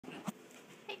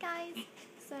guys,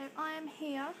 so I am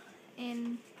here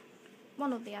in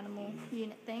one of the animal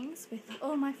unit things with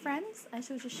all my friends. I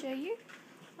shall just show you.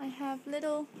 I have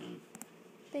little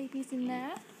babies in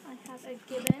there. I have a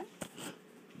gibbon,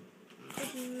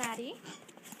 little Maddie.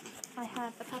 I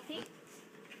have a puppy,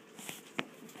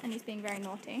 and he's being very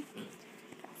naughty.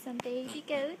 Got some baby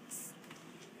goats.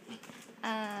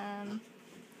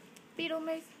 Beetle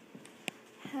move.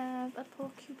 Have a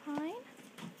porcupine.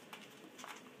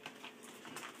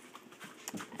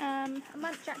 A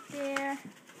muntjac deer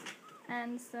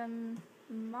and some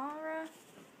Mara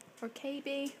or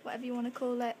KB, whatever you want to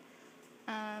call it.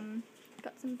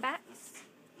 Got some bats.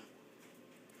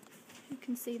 You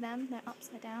can see them, they're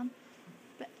upside down.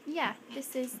 But yeah,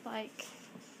 this is like,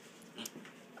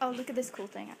 oh, look at this cool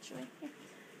thing actually.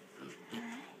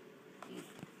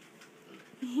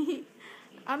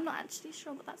 I'm not actually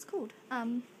sure what that's called.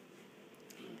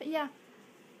 But yeah.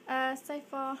 So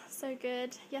far, so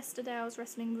good. Yesterday I was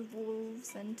wrestling with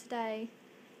wolves, and today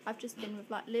I've just been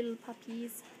with like little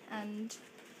puppies and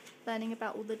learning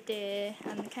about all the deer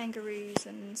and the kangaroos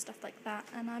and stuff like that.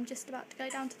 And I'm just about to go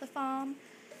down to the farm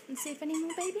and see if any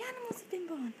more baby animals have been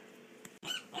born.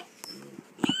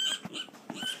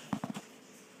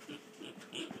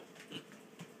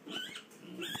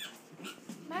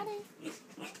 Maddie.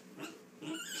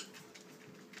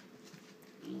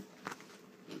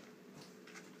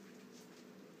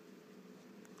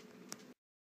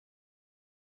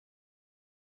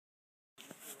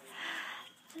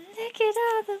 Look at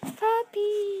all the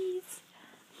puppies!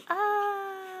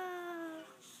 Oh,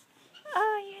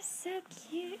 you're so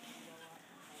cute.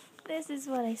 This is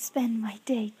what I spend my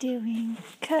day doing,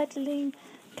 cuddling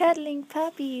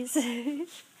puppies.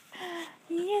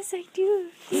 Yes, I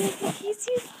do. Do you have to kiss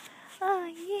you? Oh,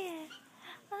 yeah.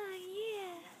 Oh,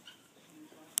 yeah.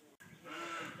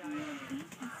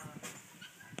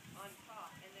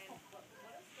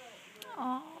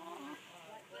 Oh.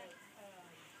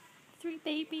 3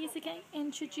 babies are getting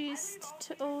introduced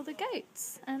to all the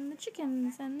goats and the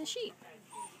chickens and the sheep,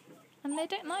 and they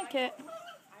don't like it.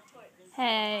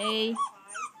 Hey.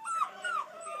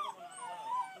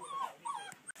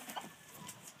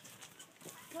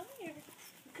 Come here.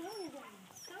 Come here.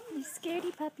 Come You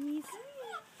scaredy puppies.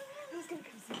 here. Who's gonna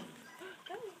come see you?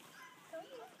 Come here. Come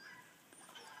here.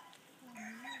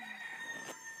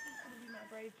 Who's gonna be my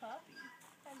brave puppy?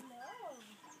 Hello.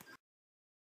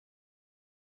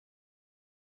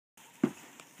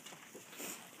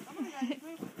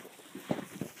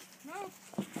 No.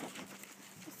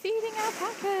 Feeding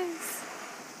alpacas.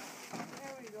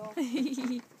 There we go.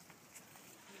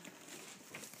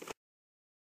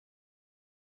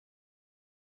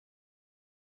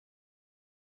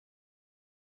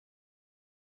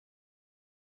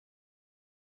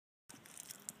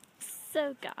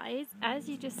 So guys, as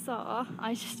you just saw,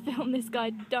 I just filmed this guy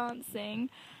dancing.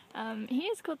 He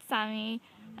is called Sammy,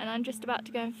 and I'm just about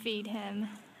to go and feed him.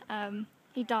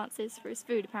 He dances for his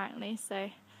food apparently, so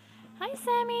hi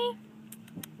Sammy!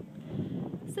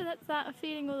 So that's that. I'm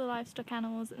feeding all the livestock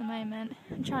animals at the moment.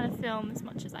 I'm trying to film as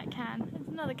much as I can. There's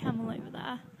another camel over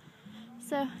there.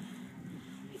 So,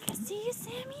 we can see you,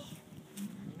 Sammy?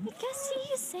 We can see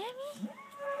you, Sammy?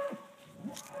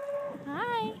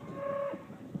 Hi!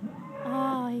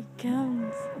 Oh, he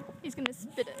comes. He's gonna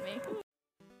spit at me.